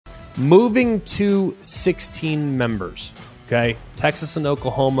moving to 16 members, okay? Texas and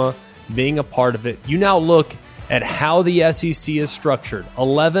Oklahoma being a part of it. You now look at how the SEC is structured.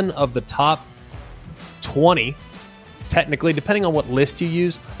 11 of the top 20, technically, depending on what list you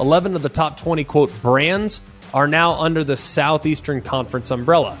use, 11 of the top 20, quote, brands are now under the Southeastern Conference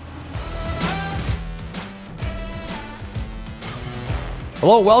umbrella.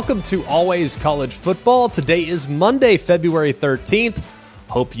 Hello, welcome to Always College Football. Today is Monday, February 13th.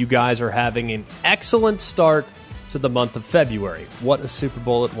 Hope you guys are having an excellent start to the month of February. What a Super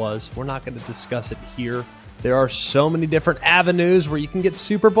Bowl it was. We're not going to discuss it here. There are so many different avenues where you can get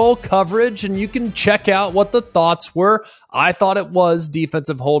Super Bowl coverage and you can check out what the thoughts were. I thought it was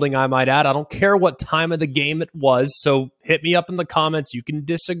defensive holding, I might add. I don't care what time of the game it was, so hit me up in the comments. You can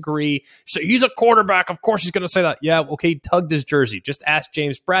disagree. So he's a quarterback. Of course he's going to say that. Yeah, okay, he tugged his jersey. Just ask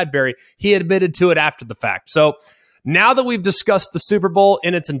James Bradbury. He admitted to it after the fact. So now that we've discussed the Super Bowl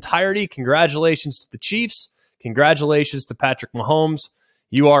in its entirety, congratulations to the Chiefs. Congratulations to Patrick Mahomes.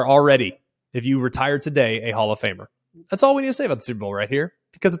 You are already, if you retire today, a Hall of Famer. That's all we need to say about the Super Bowl right here,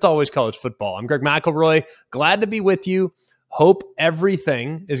 because it's always college football. I'm Greg McElroy. Glad to be with you. Hope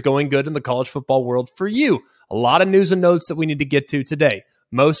everything is going good in the college football world for you. A lot of news and notes that we need to get to today.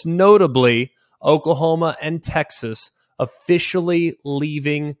 Most notably, Oklahoma and Texas officially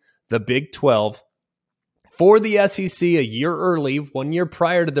leaving the Big 12 for the SEC a year early, 1 year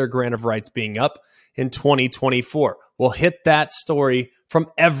prior to their grant of rights being up in 2024. We'll hit that story from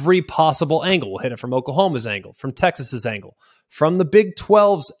every possible angle. We'll hit it from Oklahoma's angle, from Texas's angle, from the Big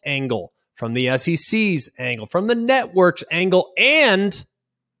 12's angle, from the SEC's angle, from the network's angle, and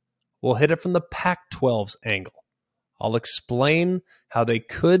we'll hit it from the Pac-12's angle. I'll explain how they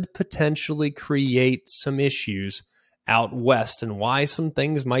could potentially create some issues out west and why some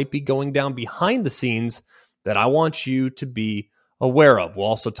things might be going down behind the scenes that I want you to be aware of. We'll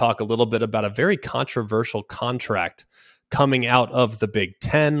also talk a little bit about a very controversial contract coming out of the Big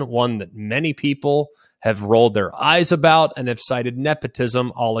Ten, one that many people have rolled their eyes about and have cited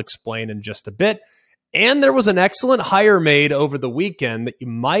nepotism. I'll explain in just a bit. And there was an excellent hire made over the weekend that you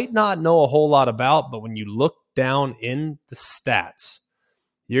might not know a whole lot about, but when you look down in the stats,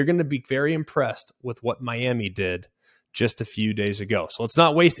 you're going to be very impressed with what Miami did just a few days ago. So let's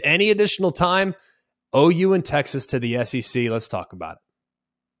not waste any additional time. OU and Texas to the SEC. Let's talk about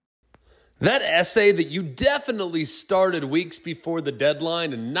it. That essay that you definitely started weeks before the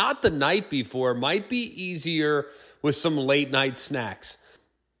deadline and not the night before might be easier with some late night snacks.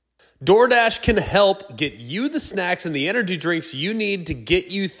 DoorDash can help get you the snacks and the energy drinks you need to get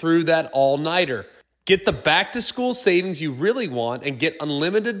you through that all-nighter. Get the back-to-school savings you really want and get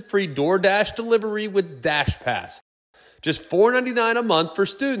unlimited free DoorDash delivery with DashPass. Just $4.99 a month for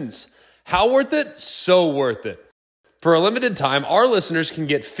students. How worth it? So worth it. For a limited time, our listeners can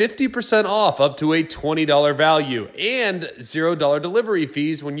get 50% off up to a $20 value and $0 delivery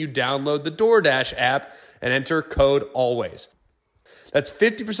fees when you download the DoorDash app and enter code ALWAYS. That's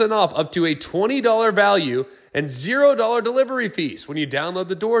 50% off up to a $20 value and $0 delivery fees when you download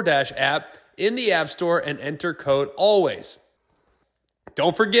the DoorDash app in the App Store and enter code ALWAYS.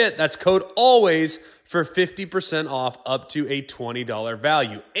 Don't forget, that's code ALWAYS for 50% off up to a $20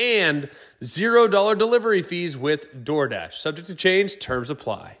 value and $0 delivery fees with DoorDash. Subject to change, terms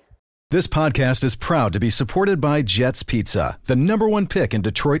apply. This podcast is proud to be supported by Jets Pizza, the #1 pick in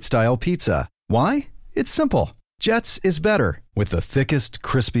Detroit-style pizza. Why? It's simple. Jets is better. With the thickest,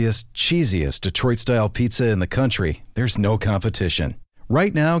 crispiest, cheesiest Detroit-style pizza in the country, there's no competition.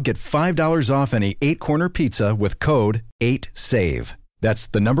 Right now, get $5 off any 8-corner pizza with code 8SAVE. That's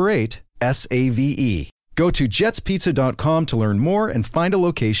the number 8, SAVE. Go to jetspizza.com to learn more and find a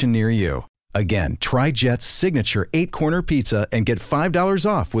location near you. Again, try Jet's signature 8-corner pizza and get $5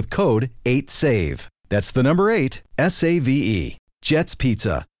 off with code 8SAVE. That's the number 8, SAVE. Jet's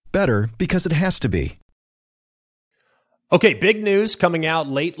Pizza. Better because it has to be. Okay, big news coming out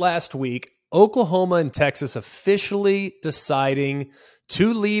late last week. Oklahoma and Texas officially deciding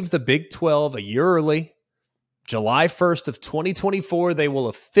to leave the Big 12 a year early. July 1st of 2024, they will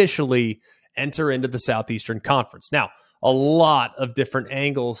officially enter into the Southeastern Conference. Now, a lot of different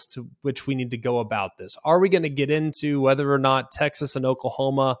angles to which we need to go about this. Are we going to get into whether or not Texas and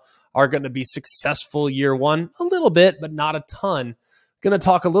Oklahoma are going to be successful year one? A little bit, but not a ton. Going to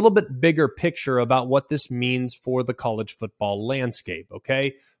talk a little bit bigger picture about what this means for the college football landscape,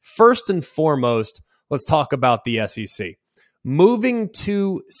 okay? First and foremost, let's talk about the SEC. Moving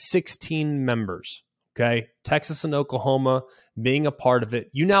to 16 members. Okay, Texas and Oklahoma being a part of it.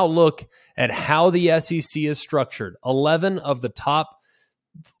 You now look at how the SEC is structured. 11 of the top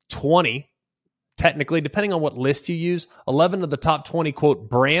 20 technically, depending on what list you use, 11 of the top 20, quote,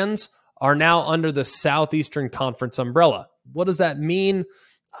 brands are now under the Southeastern Conference umbrella. What does that mean?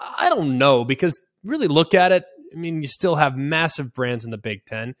 I don't know, because really look at it. I mean, you still have massive brands in the Big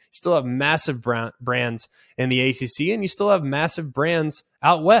Ten. You still have massive brands in the ACC, and you still have massive brands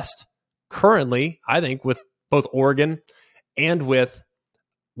out west. Currently, I think, with both Oregon and with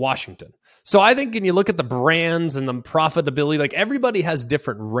Washington. So I think when you look at the brands and the profitability, like everybody has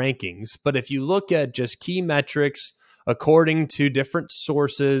different rankings. But if you look at just key metrics, according to different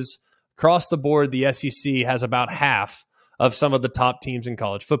sources across the board, the SEC has about half of some of the top teams in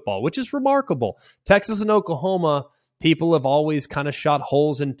college football, which is remarkable. Texas and Oklahoma, people have always kind of shot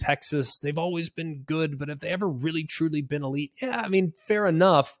holes in Texas. They've always been good, but have they ever really, truly been elite? Yeah, I mean, fair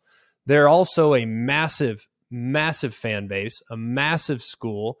enough. They're also a massive fan base, a massive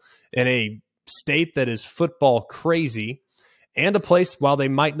school in a state that is football crazy, and a place, while they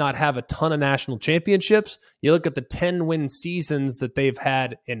might not have a ton of national championships, you look at the 10-win seasons that they've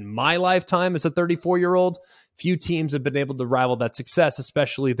had in my lifetime as a 34-year-old, few teams have been able to rival that success,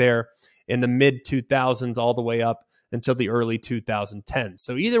 especially there in the mid-2000s all the way up until the early 2010s.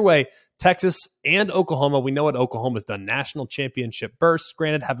 So either way, Texas and Oklahoma, we know what Oklahoma's done. National championship bursts.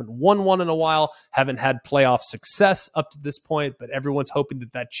 Granted, haven't won one in a while, haven't had playoff success up to this point, but everyone's hoping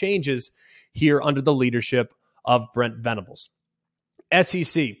that that changes here under the leadership of Brent Venables.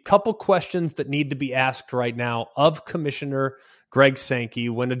 SEC, couple questions that need to be asked right now of Commissioner Greg Sankey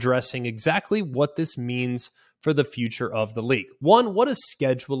when addressing exactly what this means for the future of the league. One, what does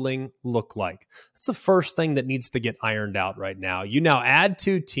scheduling look like? That's the first thing that needs to get ironed out right now. You now add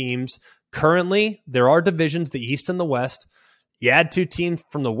two teams. Currently, there are divisions, the East and the West. You add two teams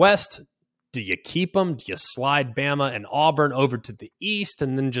from the West. Do you keep them? Do you slide Bama and Auburn over to the East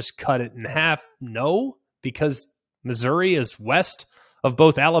and then just cut it in half? No, because Missouri is west of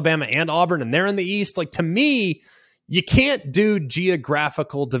both Alabama and Auburn, and they're in the East. Like, to me, you can't do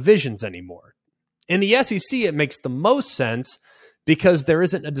geographical divisions anymore. In the SEC, it makes the most sense because there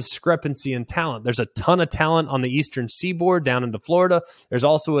isn't a discrepancy in talent. There's a ton of talent on the Eastern Seaboard down into Florida. There's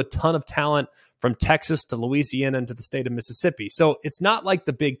also a ton of talent from Texas to Louisiana and to the state of Mississippi. So it's not like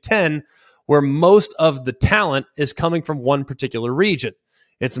the Big Ten where most of the talent is coming from one particular region.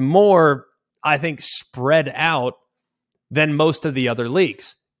 It's more, I think, spread out than most of the other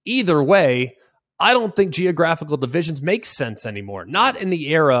leagues. Either way, I don't think geographical divisions make sense anymore. Not in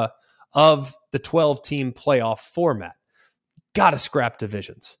the era of the 12-team playoff format. Got to scrap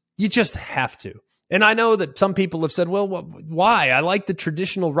divisions. You just have to. And I know that some people have said, well, why? I like the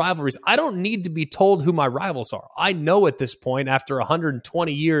traditional rivalries. I don't need to be told who my rivals are. I know at this point, after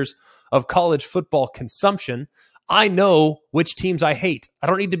 120 years of college football consumption, I know which teams I hate. I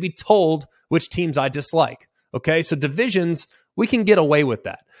don't need to be told which teams I dislike. Okay, so divisions, we can get away with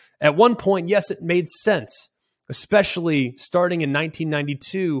that. At one point, yes, it made sense, especially starting in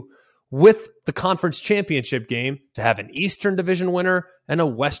 1992 with the conference championship game, to have an Eastern Division winner and a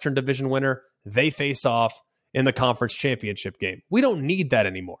Western Division winner. They face off in the conference championship game. We don't need that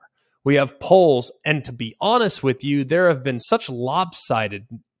anymore. We have polls, and to be honest with you, there have been such lopsided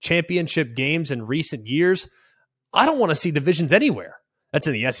championship games in recent years. I don't want to see divisions anywhere. That's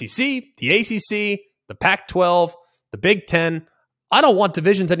in the SEC, the ACC, the Pac-12, the Big Ten. I don't want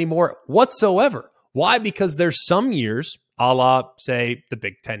divisions anymore whatsoever. Why? Because there's some years, a la, say, the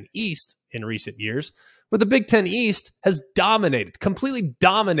Big Ten East in recent years, where the Big Ten East has completely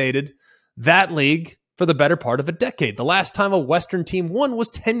dominated that league for the better part of a decade. The last time a Western team won was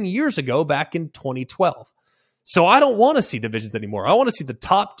 10 years ago, back in 2012. So I don't want to see divisions anymore. I want to see the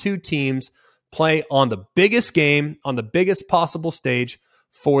top two teams play on the biggest game, on the biggest possible stage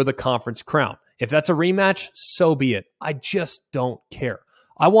for the conference crown. If that's a rematch, so be it. I just don't care.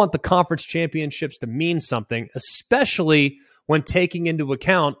 I want the conference championships to mean something, especially when taking into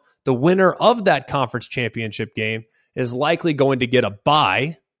account the winner of that conference championship game is likely going to get a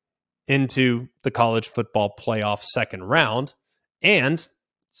bye into the college football playoff second round and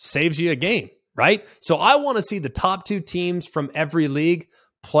saves you a game, right? So I want to see the top two teams from every league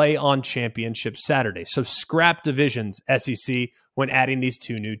play on championship Saturday. So scrap divisions, SEC, when adding these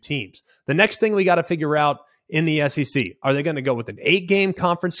two new teams. The next thing we got to figure out in the SEC, are they going to go with an 8-game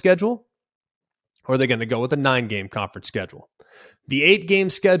conference schedule, or are they going to go with a 9-game conference schedule? The 8-game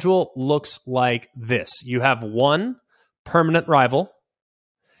schedule looks like this. You have one permanent rival,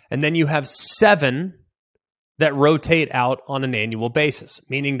 and then you have 7 that rotate out on an annual basis,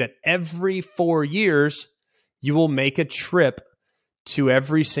 meaning that every 4 years, you will make a trip to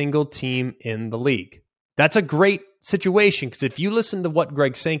every single team in the league. That's a great situation, because if you listen to what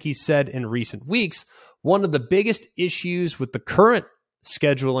Greg Sankey said in recent weeks, one of the biggest issues with the current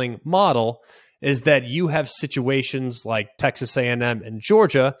scheduling model is that you have situations like Texas A&M and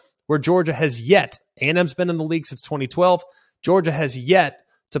Georgia, where Georgia has yet, A&M's been in the league since 2012, Georgia has yet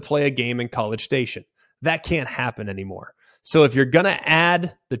to play a game in College Station. That can't happen anymore. So if you're going to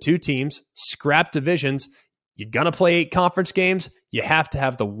add the two teams, scrap divisions, you're going to play 8 conference games, you have to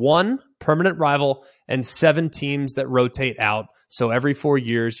have the one permanent rival and 7 teams that rotate out. So every 4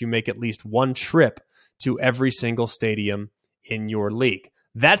 years, you make at least one trip to every single stadium in your league.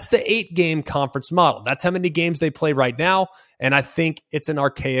 That's the 8-game conference model. That's how many games they play right now, and I think it's an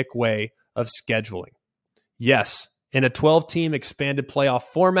archaic way of scheduling. Yes, in a 12-team expanded playoff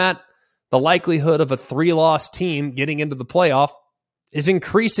format, the likelihood of a 3-loss team getting into the playoff is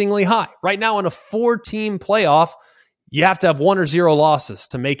increasingly high. Right now, in a 4-team playoff, you have to have 1 or 0 losses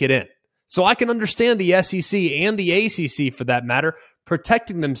to make it in. So I can understand the SEC and the ACC, for that matter,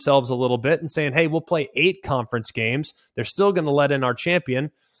 protecting themselves a little bit and saying, hey, we'll play 8 conference games. They're still going to let in our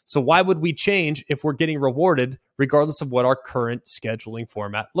champion. So why would we change if we're getting rewarded regardless of what our current scheduling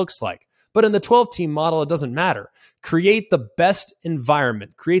format looks like? But in the 12-team model, it doesn't matter. Create the best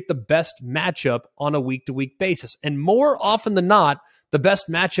environment. Create the best matchup on a week-to-week basis. And more often than not, the best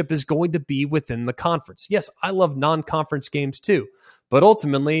matchup is going to be within the conference. Yes, I love non-conference games too. But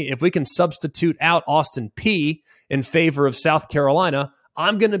ultimately, if we can substitute out Austin Peay in favor of South Carolina,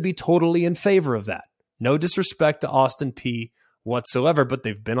 I'm going to be totally in favor of that. No disrespect to Austin Peay whatsoever, but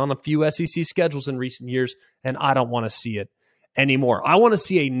they've been on a few SEC schedules in recent years, and I don't want to see it anymore. I want to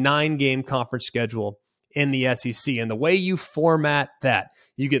see a 9-game conference schedule in the SEC. And the way you format that,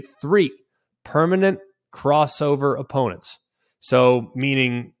 you get 3 permanent crossover opponents. So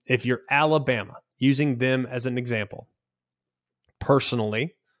meaning if you're Alabama, using them as an example,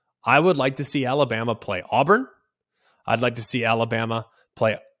 personally, I would like to see Alabama play Auburn. I'd like to see Alabama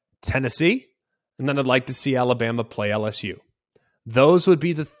play Tennessee. And then I'd like to see Alabama play LSU. Those would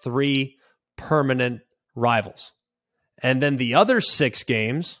be the 3 permanent rivals. And then the other 6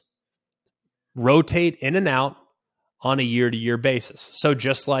 games rotate in and out on a year-to-year basis. So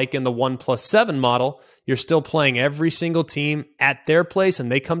just like in the 1+7 model, you're still playing every single team at their place,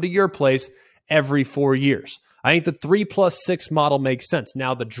 and they come to your place every 4 years. I think the 3+6 model makes sense.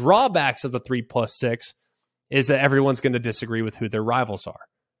 Now, the drawbacks of the 3+6 is that everyone's going to disagree with who their rivals are.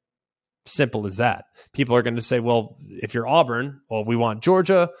 Simple as that. People are going to say, well, if you're Auburn, well, we want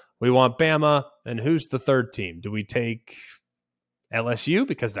Georgia, we want Bama, and who's the third team? Do we take LSU?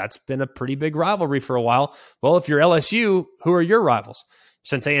 Because that's been a pretty big rivalry for a while. Well, if you're LSU, who are your rivals?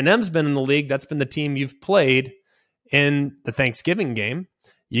 Since A&M's been in the league, that's been the team you've played in the Thanksgiving game.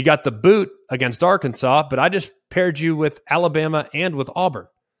 You got the boot against Arkansas, but I just paired you with Alabama and with Auburn.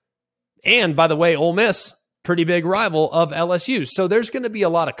 And by the way, Ole Miss, pretty big rival of LSU. So there's going to be a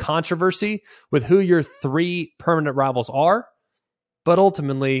lot of controversy with who your 3 permanent rivals are, but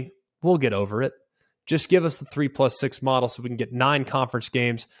ultimately we'll get over it. Just give us the 3+6 model so we can get 9 conference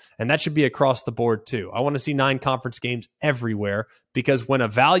games, and that should be across the board too. I want to see 9 conference games everywhere, because when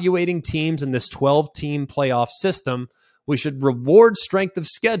evaluating teams in this 12-team playoff system, we should reward strength of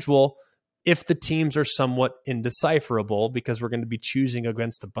schedule if the teams are somewhat indecipherable, because we're going to be choosing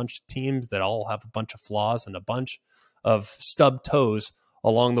against a bunch of teams that all have a bunch of flaws and a bunch of stub toes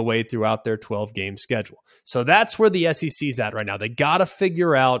along the way throughout their 12-game schedule. So that's where the SEC's at right now. They got to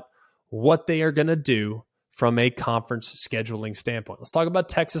figure out what they are going to do from a conference scheduling standpoint. Let's talk about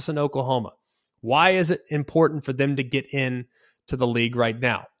Texas and Oklahoma. Why is it important for them to get in to the league right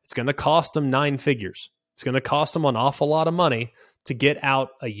now? It's going to cost them 9 figures. It's going to cost them an awful lot of money to get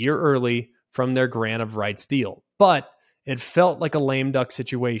out a year early from their grant of rights deal. But it felt like a lame duck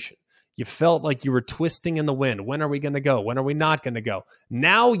situation. You felt like you were twisting in the wind. When are we going to go? When are we not going to go?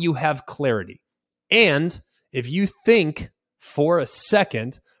 Now you have clarity. And if you think for a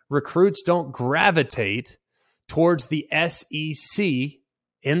second recruits don't gravitate towards the SEC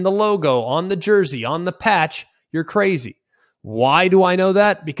in the logo, on the jersey, on the patch, you're crazy. Why do I know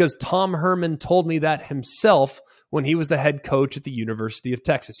that? Because Tom Herman told me that himself when he was the head coach at the University of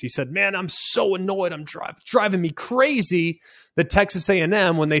Texas. He said, man, I'm so annoyed. I'm driving me crazy that Texas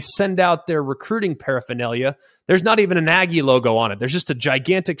A&M, when they send out their recruiting paraphernalia, there's not even an Aggie logo on it. There's just a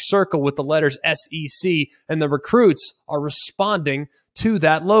gigantic circle with the letters SEC, and the recruits are responding to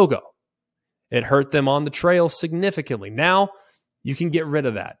that logo. It hurt them on the trail significantly. Now you can get rid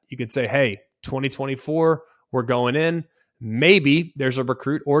of that. You could say, hey, 2024, we're going in. Maybe there's a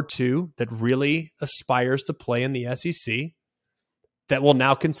recruit or two that really aspires to play in the SEC that will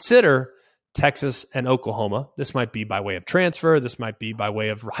now consider Texas and Oklahoma. This might be by way of transfer. This might be by way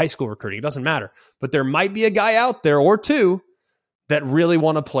of high school recruiting. It doesn't matter. But there might be a guy out there or two that really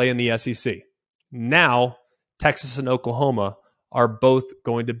want to play in the SEC. Now, Texas and Oklahoma are both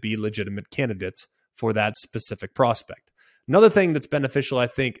going to be legitimate candidates for that specific prospect. Another thing that's beneficial, I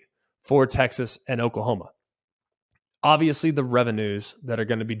think, for Texas and Oklahoma, obviously the revenues that are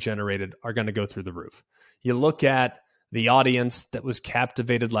going to be generated are going to go through the roof. You look at the audience that was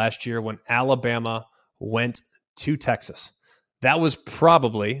captivated last year when Alabama went to Texas. That was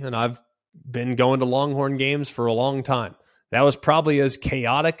probably, and I've been going to Longhorn games for a long time, that was probably as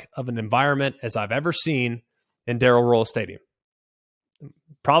chaotic of an environment as I've ever seen in Darrell Royal Stadium.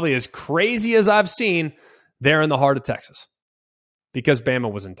 Probably as crazy as I've seen there in the heart of Texas because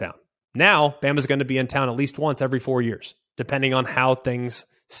Bama was in town. Now, Bama's going to be in town at least once every 4 years, depending on how things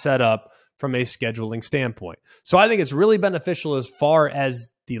set up from a scheduling standpoint. So I think it's really beneficial as far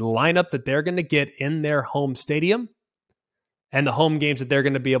as the lineup that they're going to get in their home stadium and the home games that they're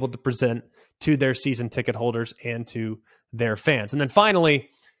going to be able to present to their season ticket holders and to their fans. And then finally,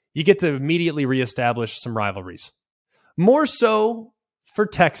 you get to immediately reestablish some rivalries. More so for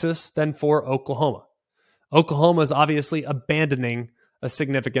Texas than for Oklahoma. Oklahoma is obviously abandoning a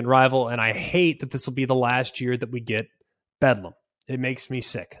significant rival, and I hate that this will be the last year that we get Bedlam. It makes me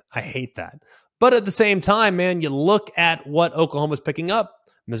sick. I hate that. But at the same time, man, you look at what Oklahoma's picking up.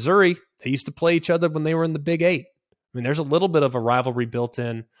 Missouri, they used to play each other when they were in the Big Eight. I mean, there's a little bit of a rivalry built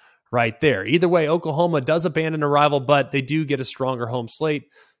in right there. Either way, Oklahoma does abandon a rival, but they do get a stronger home slate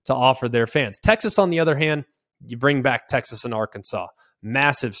to offer their fans. Texas, on the other hand, you bring back Texas and Arkansas.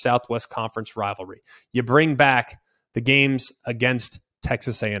 Massive Southwest Conference rivalry. You bring back the games against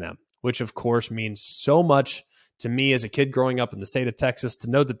Texas A&M, which of course means so much to me as a kid growing up in the state of Texas. To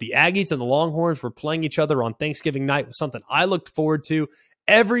know that the Aggies and the Longhorns were playing each other on Thanksgiving night was something I looked forward to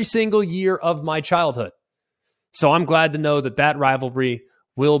every single year of my childhood. So I'm glad to know that that rivalry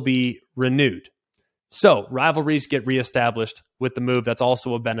will be renewed. So rivalries get reestablished with the move. That's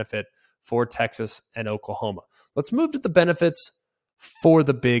also a benefit for Texas and Oklahoma. Let's move to the benefits for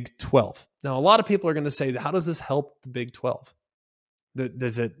the Big 12. Now, a lot of people are going to say, how does this help the Big 12?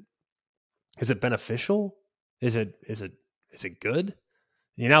 Is it beneficial? Is it good?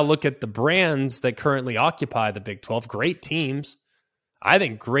 You now look at the brands that currently occupy the Big 12. Great teams. I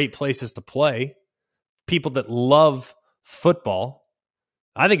think great places to play. People that love football.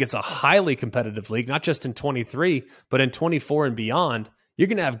 I think it's a highly competitive league, not just in 23, but in 24 and beyond. You're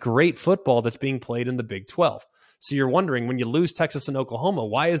going to have great football that's being played in the Big 12. So you're wondering, when you lose Texas and Oklahoma,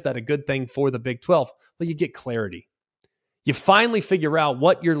 why is that a good thing for the Big 12? Well, you get clarity. You finally figure out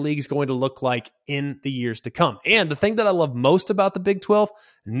what your league's going to look like in the years to come. And the thing that I love most about the Big 12,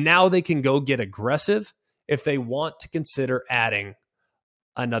 now they can go get aggressive if they want to consider adding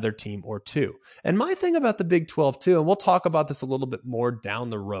another team or two. And my thing about the Big 12 too, and we'll talk about this a little bit more down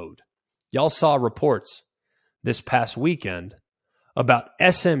the road. Y'all saw reports this past weekend about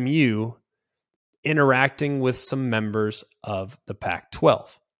SMU interacting with some members of the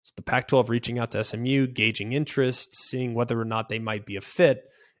Pac-12. So the Pac-12 reaching out to SMU, gauging interest, seeing whether or not they might be a fit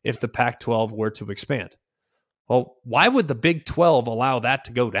if the Pac-12 were to expand. Well, why would the Big 12 allow that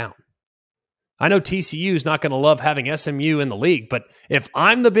to go down? I know TCU is not going to love having SMU in the league, but if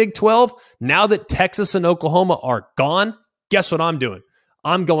I'm the Big 12, now that Texas and Oklahoma are gone, guess what I'm doing?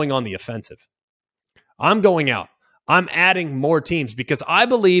 I'm going on the offensive. I'm going out. I'm adding more teams because I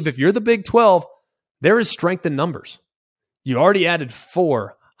believe if you're the Big 12, there is strength in numbers. You already added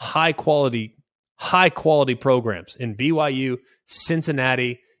 4 high quality programs in BYU,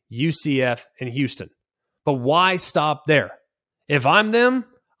 Cincinnati, UCF, and Houston. But why stop there? If I'm them,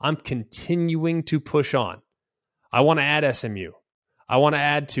 I'm continuing to push on. I want to add SMU. I want to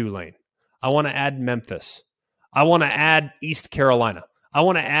add Tulane. I want to add Memphis. I want to add East Carolina. I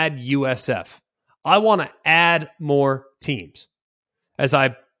want to add USF. I want to add more teams. As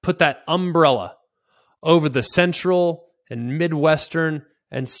I put that umbrella over the central and midwestern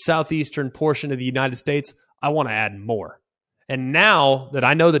and southeastern portion of the United States, I want to add more. And now that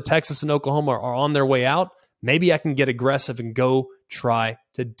I know that Texas and Oklahoma are on their way out, maybe I can get aggressive and go try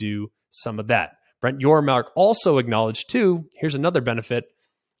to do some of that. Brent Yormark also acknowledged, too, here's another benefit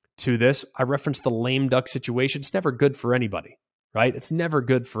to this. I referenced the lame duck situation. It's never good for anybody, right? It's never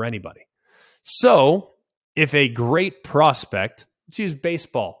good for anybody. So if a great prospect, let's use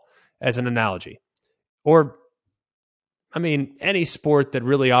baseball as an analogy, or, any sport that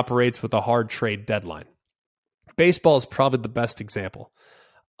really operates with a hard trade deadline. Baseball is probably the best example.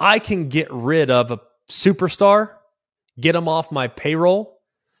 I can get rid of a superstar, get him off my payroll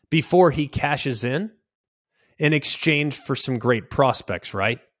before he cashes in exchange for some great prospects,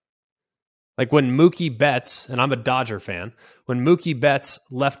 right? Like when Mookie Betts, and I'm a Dodger fan, when Mookie Betts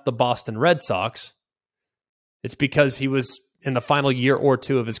left the Boston Red Sox, it's because he was in the final year or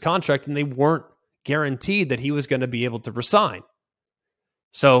two of his contract and they weren't guaranteed that he was going to be able to resign.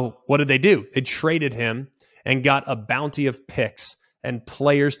 So what did they do? They traded him and got a bounty of picks and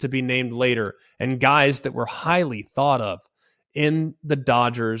players to be named later and guys that were highly thought of in the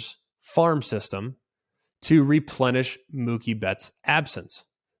Dodgers farm system to replenish Mookie Betts' absence.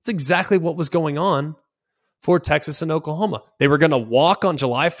 It's exactly what was going on for Texas and Oklahoma. They were going to walk on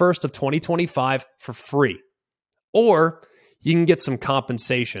July 1st of 2025 for free. Or you can get some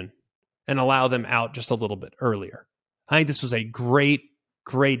compensation and allow them out just a little bit earlier. I think this was a great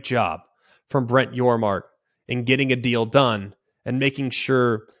job from Brent Yormark in getting a deal done and making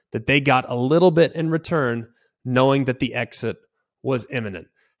sure that they got a little bit in return, knowing that the exit was imminent.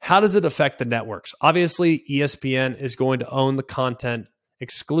 How does it affect the networks? Obviously, ESPN is going to own the content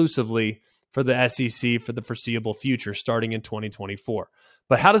exclusively for the SEC for the foreseeable future, starting in 2024.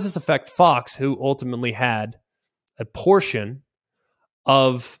 But how does this affect Fox, who ultimately had a portion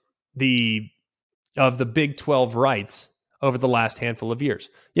of the Big 12 rights over the last handful of years?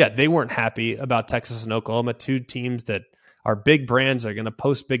 Yeah, they weren't happy about Texas and Oklahoma, two teams that are big brands. They're going to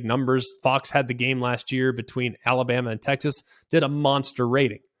post big numbers. Fox had the game last year between Alabama and Texas, did a monster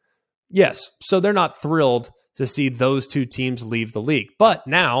rating. Yes, so they're not thrilled to see those two teams leave the league. But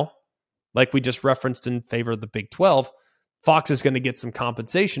now, like we just referenced in favor of the Big 12, Fox is going to get some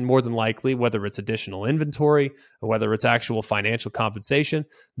compensation, more than likely, whether it's additional inventory or whether it's actual financial compensation.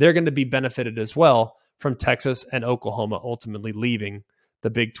 They're going to be benefited as well from Texas and Oklahoma ultimately leaving the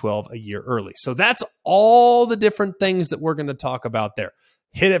Big 12 a year early. So that's all the different things that we're going to talk about there.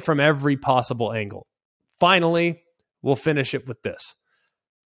 Hit it from every possible angle. Finally, we'll finish it with this.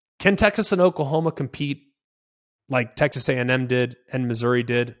 Can Texas and Oklahoma compete like Texas A&M did and Missouri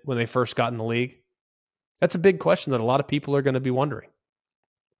did when they first got in the league? That's a big question that a lot of people are going to be wondering.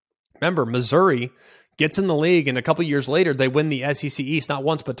 Remember, Missouri gets in the league, and a couple years later, they win the SEC East not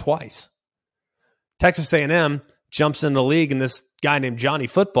once but twice. Texas A&M jumps in the league, and this guy named Johnny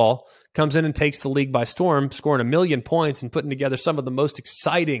Football comes in and takes the league by storm, scoring 1 million points and putting together some of the most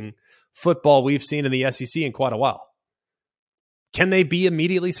exciting football we've seen in the SEC in quite a while. Can they be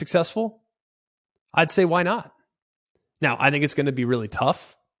immediately successful? I'd say why not? Now, I think it's going to be really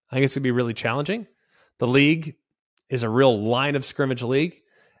tough. I think it's going to be really challenging. The league is a real line of scrimmage league,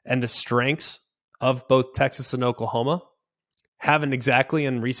 and the strengths of both Texas and Oklahoma haven't exactly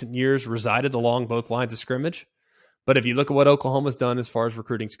in recent years resided along both lines of scrimmage. But if you look at what Oklahoma's done as far as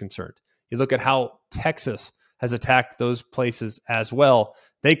recruiting is concerned, you look at how Texas has attacked those places as well,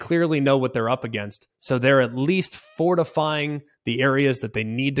 they clearly know what they're up against. So they're at least fortifying the areas that they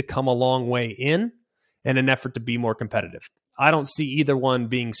need to come a long way in an effort to be more competitive. I don't see either one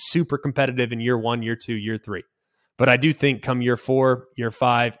being super competitive in year 1, year 2, year 3. But I do think come year 4, year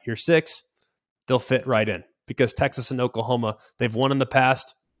 5, year 6, they'll fit right in. Because Texas and Oklahoma, they've won in the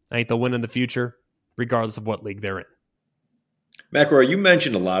past. I think they'll win in the future, regardless of what league they're in. McElroy, you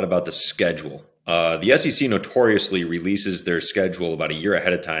mentioned a lot about the schedule. The SEC notoriously releases their schedule about a year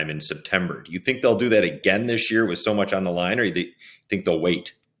ahead of time in September. Do you think they'll do that again this year with so much on the line, or do you think they'll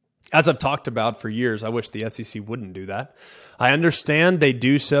wait? As I've talked about for years, I wish the SEC wouldn't do that. I understand they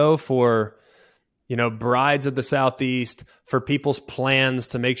do so for, brides of the Southeast, for people's plans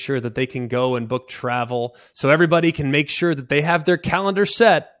to make sure that they can go and book travel so everybody can make sure that they have their calendar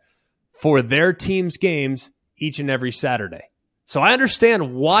set for their team's games each and every Saturday. So I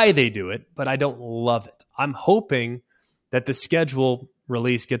understand why they do it, but I don't love it. I'm hoping that the schedule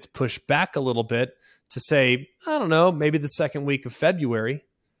release gets pushed back a little bit to say, I don't know, maybe the second week of February,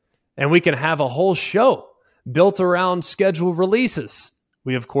 and we can have a whole show built around schedule releases.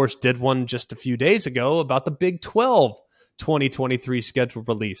 We, of course, did one just a few days ago about the Big 12 2023 schedule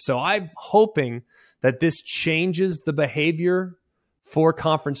release. So I'm hoping that this changes the behavior for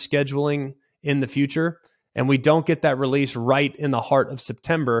conference scheduling in the future, and we don't get that release right in the heart of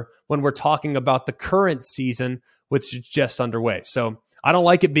September when we're talking about the current season, which is just underway. So I don't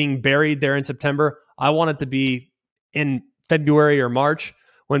like it being buried there in September. I want it to be in February or March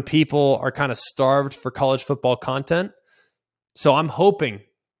when people are kind of starved for college football content. So I'm hoping,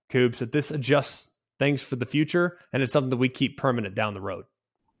 Coobs, that this adjusts things for the future, and it's something that we keep permanent down the road.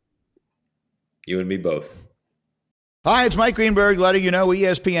 You and me both. Hi, it's Mike Greenberg letting you know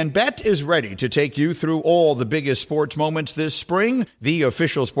ESPN Bet is ready to take you through all the biggest sports moments this spring. The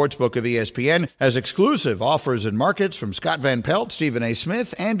official sportsbook of ESPN has exclusive offers and markets from Scott Van Pelt, Stephen A.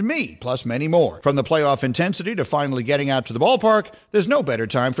 Smith, and me, plus many more. From the playoff intensity to finally getting out to the ballpark, there's no better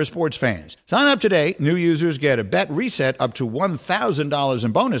time for sports fans. Sign up today. New users get a bet reset up to $1,000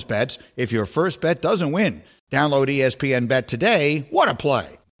 in bonus bets if your first bet doesn't win. Download ESPN Bet today. What a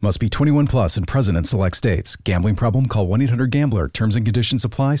play. Must be 21 plus and present in select states. Gambling problem? Call 1-800-GAMBLER. Terms and conditions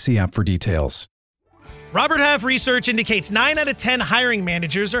apply. See app for details. Robert Half research indicates 9 out of 10 hiring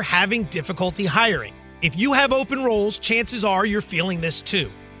managers are having difficulty hiring. If you have open roles, chances are you're feeling this too.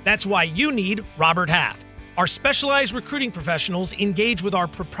 That's why you need Robert Half. Our specialized recruiting professionals engage with our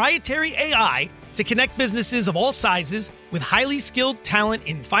proprietary AI to connect businesses of all sizes with highly skilled talent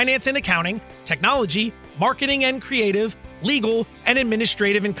in finance and accounting, technology, marketing and creative, legal, and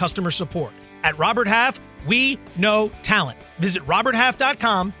administrative and customer support. At Robert Half, we know talent. Visit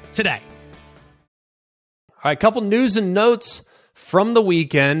roberthalf.com today. All right, a couple news and notes from the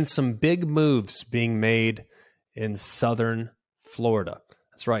weekend. Some big moves being made in southern Florida.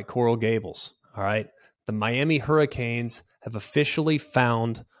 That's right, Coral Gables. All right, the Miami Hurricanes have officially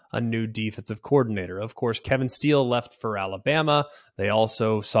found a new defensive coordinator. Of course, Kevin Steele left for Alabama. They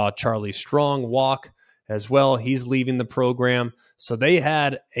also saw Charlie Strong walk as well. He's leaving the program. So they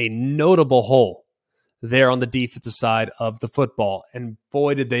had a notable hole there on the defensive side of the football. And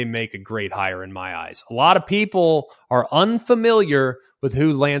boy, did they make a great hire in my eyes. A lot of people are unfamiliar with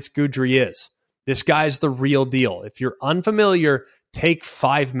who Lance Guidry is. This guy's the real deal. If you're unfamiliar, take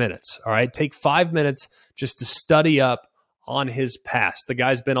 5 minutes. All right. Take 5 minutes just to study up on his past. The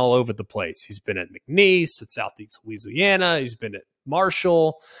guy's been all over the place. He's been at McNeese, at Southeast Louisiana. He's been at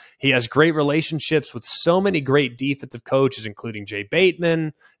Marshall. He has great relationships with so many great defensive coaches, including Jay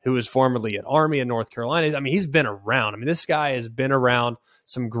Bateman, who was formerly at Army in North Carolina. I mean, he's been around. I mean, this guy has been around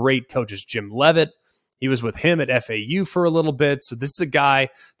some great coaches. Jim Leavitt, he was with him at FAU for a little bit. So this is a guy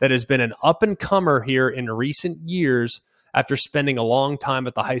that has been an up-and-comer here in recent years after spending a long time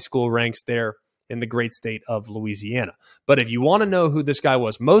at the high school ranks there in the great state of Louisiana. But if you want to know who this guy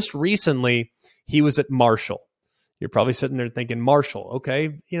was, most recently, he was at Marshall. You're probably sitting there thinking, Marshall,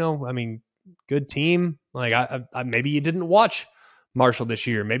 okay, good team. Like, I maybe you didn't watch Marshall this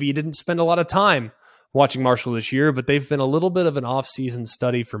year. Maybe you didn't spend a lot of time watching Marshall this year, but they've been a little bit of an off-season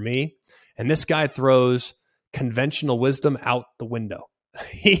study for me. And this guy throws conventional wisdom out the window.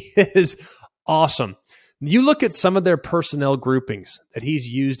 He is awesome. You look at some of their personnel groupings that he's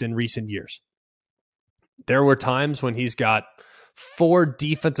used in recent years. There were times when he's got 4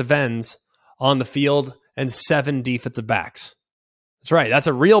 defensive ends on the field and 7 defensive backs. That's right. That's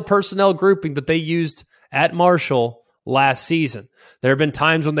a real personnel grouping that they used at Marshall last season. There have been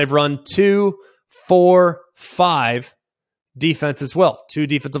times when they've run 2, 4, 5 defense as well. 2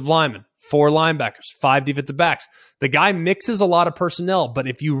 defensive linemen, 4 linebackers, 5 defensive backs. The guy mixes a lot of personnel, but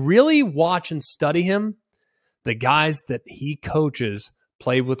if you really watch and study him, the guys that he coaches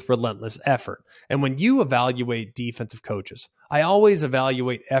play with relentless effort. And when you evaluate defensive coaches, I always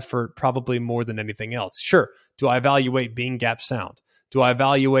evaluate effort probably more than anything else. Sure, do I evaluate being gap sound? Do I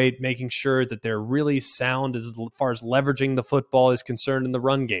evaluate making sure that they're really sound as far as leveraging the football is concerned in the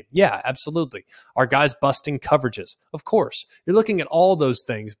run game? Yeah, absolutely. Are guys busting coverages? Of course. You're looking at all those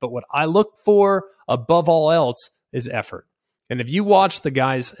things, but what I look for above all else is effort. And if you watch the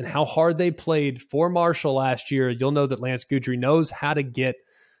guys and how hard they played for Marshall last year, you'll know that Lance Guidry knows how to get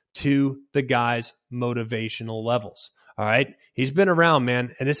to the guys' motivational levels. All right. He's been around,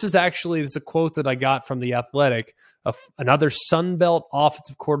 man. And this is a quote that I got from The Athletic. Another Sun Belt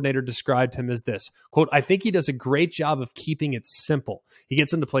offensive coordinator described him as this, quote, "I think he does a great job of keeping it simple. He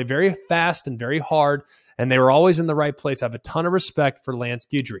gets them to play very fast and very hard, and they were always in the right place. I have a ton of respect for Lance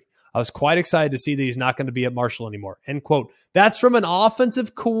Guidry. I was quite excited to see that he's not going to be at Marshall anymore." End quote. That's from an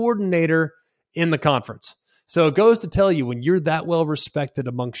offensive coordinator in the conference. So it goes to tell you, when you're that well respected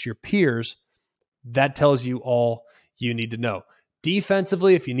amongst your peers, that tells you all you need to know.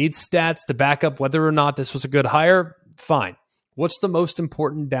 Defensively, if you need stats to back up whether or not this was a good hire, fine. What's the most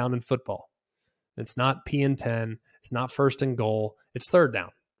important down in football? It's not P and 10. It's not first and goal. It's third down.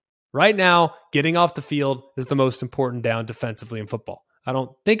 Right now, getting off the field is the most important down defensively in football. I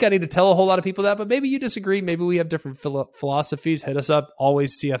don't think I need to tell a whole lot of people that, but maybe you disagree. Maybe we have different philosophies. Hit us up,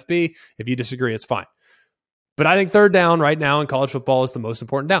 always CFB. If you disagree, it's fine. But I think third down right now in college football is the most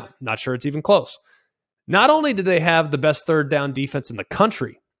important down. Not sure it's even close. Not only did they have the best third down defense in the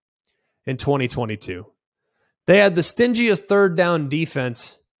country in 2022, they had the stingiest third down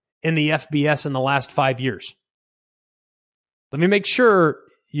defense in the FBS in the last 5 years. Let me make sure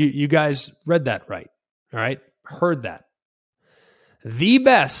you guys read that right. All right? Heard that. The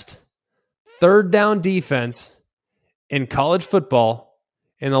best third down defense in college football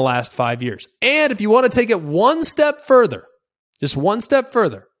in the last 5 years. And if you want to take it one step further, just one step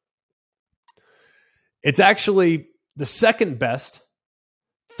further, it's actually the second best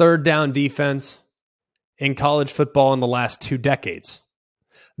third down defense in college football in the last 2 decades.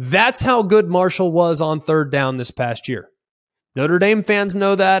 That's how good Marshall was on third down this past year. Notre Dame fans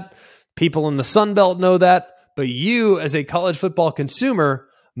know that. People in the Sun Belt know that. But you, as a college football consumer,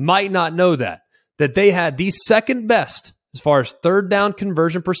 might not know that. that they had the second best as far as third down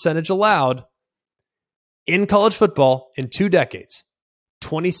conversion percentage allowed in college football in 2 decades.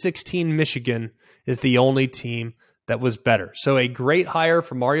 2016 Michigan is the only team that was better. So a great hire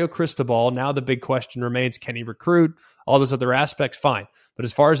for Mario Cristobal. Now the big question remains, can he recruit? All those other aspects, fine. But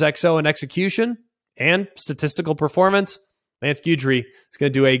as far as XO and execution and statistical performance, Lance Guidry is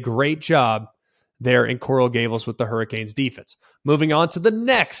going to do a great job there in Coral Gables with the Hurricanes defense. Moving on to the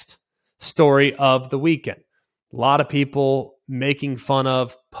next story of the weekend. A lot of people making fun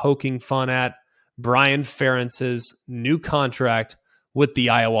of, poking fun at Brian Ferentz's new contract with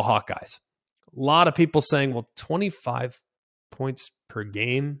the Iowa Hawkeyes. A lot of people saying, well, 25 points per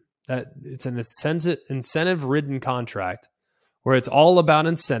game, it's an incentive-ridden contract where it's all about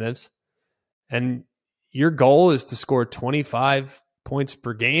incentives, and your goal is to score 25 points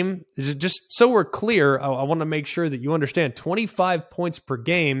per game. Just so we're clear, I want to make sure that you understand 25 points per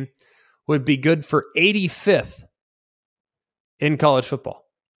game would be good for 85th in college football.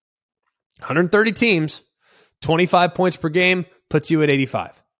 130 teams, 25 points per game puts you at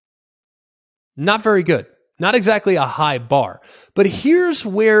 85. Not very good. Not exactly a high bar. But here's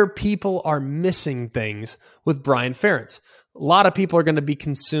where people are missing things with Brian Ferentz. A lot of people are going to be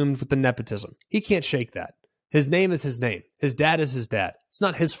consumed with the nepotism. He can't shake that. His name is his name. His dad is his dad. It's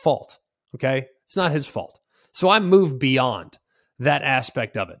not his fault, okay? It's not his fault. So I moved beyond that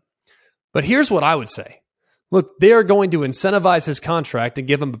aspect of it. But here's what I would say. Look, they are going to incentivize his contract and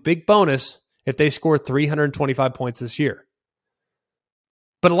give him a big bonus if they score 325 points this year.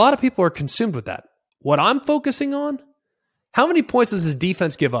 But a lot of people are consumed with that. What I'm focusing on, how many points does his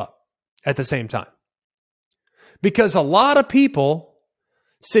defense give up at the same time? Because a lot of people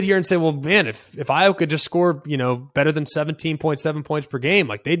sit here and say, well, man, if Iowa could just score, better than 17.7 points per game,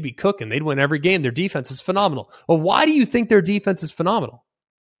 like they'd be cooking. They'd win every game. Their defense is phenomenal. Well, why do you think their defense is phenomenal?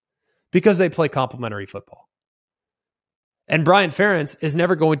 Because they play complementary football. And Brian Ferentz is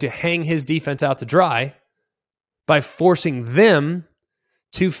never going to hang his defense out to dry by forcing them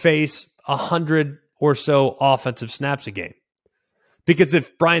to face 100 or so offensive snaps a game. Because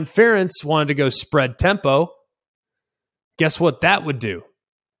if Brian Ferentz wanted to go spread tempo, guess what that would do?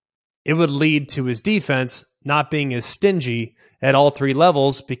 It would lead to his defense not being as stingy at all 3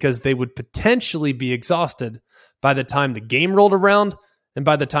 levels because they would potentially be exhausted by the time the game rolled around and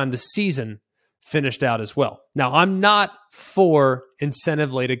by the time the season finished out as well. Now, I'm not for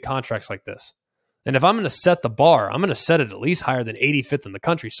incentive-laden contracts like this. And if I'm going to set the bar, I'm going to set it at least higher than 85th in the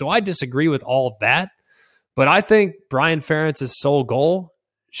country. So I disagree with all that. But I think Brian Ferentz's sole goal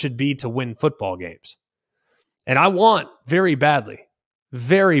should be to win football games. And I want very badly,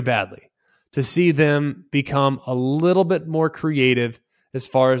 to see them become a little bit more creative as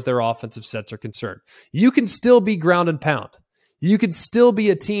far as their offensive sets are concerned. You can still be ground and pound. You can still be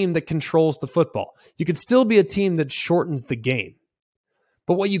a team that controls the football. You can still be a team that shortens the game.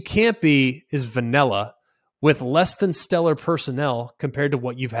 But what you can't be is vanilla with less than stellar personnel compared to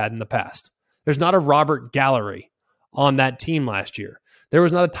what you've had in the past. There's not a Robert Gallery on that team last year. There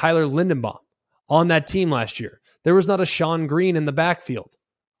was not a Tyler Lindenbaum on that team last year. There was not a Sean Green in the backfield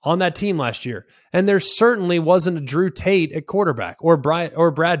on that team last year. And there certainly wasn't a Drew Tate at quarterback or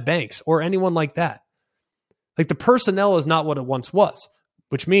Brad Banks or anyone like that. Like the personnel is not what it once was,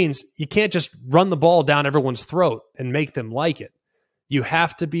 which means you can't just run the ball down everyone's throat and make them like it. You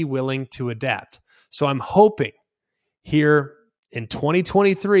have to be willing to adapt. So I'm hoping here in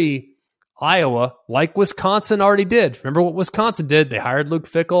 2023, Iowa, like Wisconsin already did. Remember what Wisconsin did? They hired Luke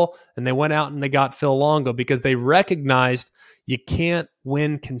Fickell and they went out and they got Phil Longo because they recognized you can't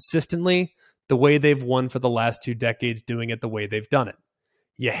win consistently the way they've won for the last 2 decades doing it the way they've done it.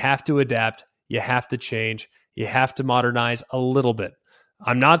 You have to adapt. You have to change. You have to modernize a little bit.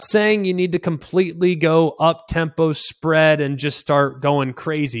 I'm not saying you need to completely go up-tempo spread and just start going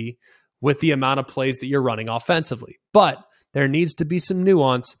crazy with the amount of plays that you're running offensively. But there needs to be some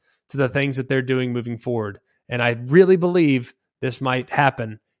nuance to the things that they're doing moving forward. And I really believe this might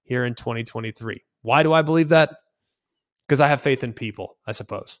happen here in 2023. Why do I believe that? Because I have faith in people, I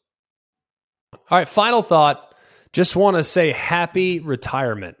suppose. All right, final thought. Just want to say happy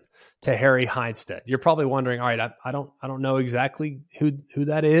retirement to Harry Heinstead. You're probably wondering, all right, I don't know exactly who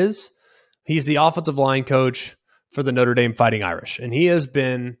that is. He's the offensive line coach for the Notre Dame Fighting Irish, and he has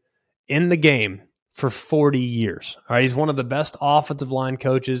been in the game for 40 years. All right, he's one of the best offensive line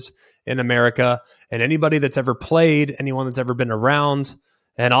coaches in America, and anybody that's ever played, anyone that's ever been around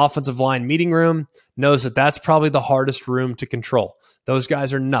an offensive line meeting room knows that that's probably the hardest room to control. Those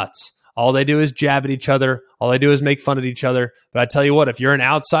guys are nuts. All they do is jab at each other. All they do is make fun of each other. But I tell you what, if you're an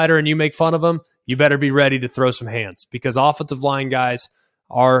outsider and you make fun of them, you better be ready to throw some hands because offensive line guys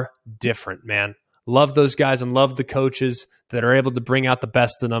are different, man. Love those guys and love the coaches that are able to bring out the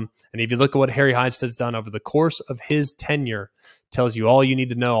best in them. And if you look at what Harry Heinsted's done over the course of his tenure, tells you all you need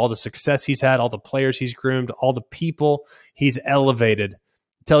to know, all the success he's had, all the players he's groomed, all the people he's elevated.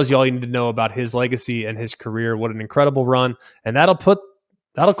 It tells you all you need to know about his legacy and his career. What an incredible run. And that'll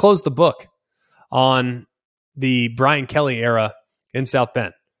close the book on the Brian Kelly era in South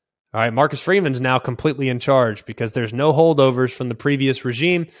Bend. All right, Marcus Freeman's now completely in charge because there's no holdovers from the previous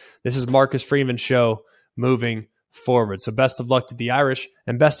regime. This is Marcus Freeman's show moving forward. So best of luck to the Irish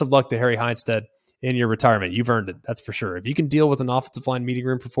and best of luck to Harry Heinstead in your retirement. You've earned it, that's for sure. If you can deal with an offensive line meeting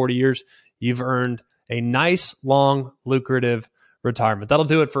room for 40 years, you've earned a nice, long, lucrative retirement. That'll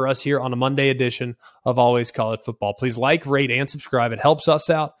do it for us here on a Monday edition of Always College Football. Please like, rate, and subscribe. It helps us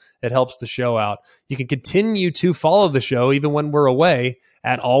out. It helps the show out. You can continue to follow the show even when we're away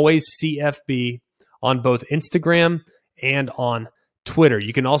at Always CFB on both Instagram and on Twitter.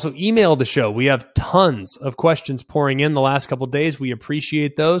 You can also email the show. We have tons of questions pouring in the last couple of days. We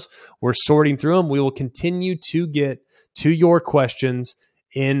appreciate those. We're sorting through them. We will continue to get to your questions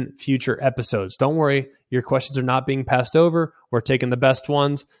in future episodes. Don't worry, your questions are not being passed over. We're taking the best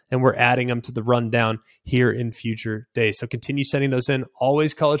ones and we're adding them to the rundown here in future days. So continue sending those in,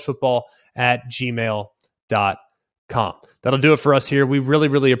 alwayscollegefootball@gmail.com. That'll do it for us here. We really,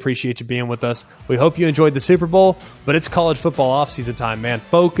 really appreciate you being with us. We hope you enjoyed the Super Bowl, but it's college football offseason time, man.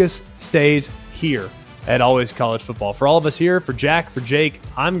 Focus stays here at Always College Football. For all of us here, for Jack, for Jake,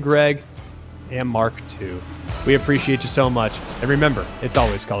 I'm Greg, and Mark too. We appreciate you so much. And remember, it's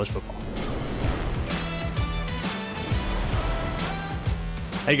always college football.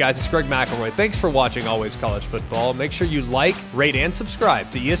 Hey guys, it's Greg McElroy. Thanks for watching Always College Football. Make sure you like, rate, and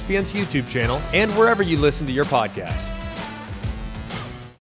subscribe to ESPN's YouTube channel and wherever you listen to your podcasts.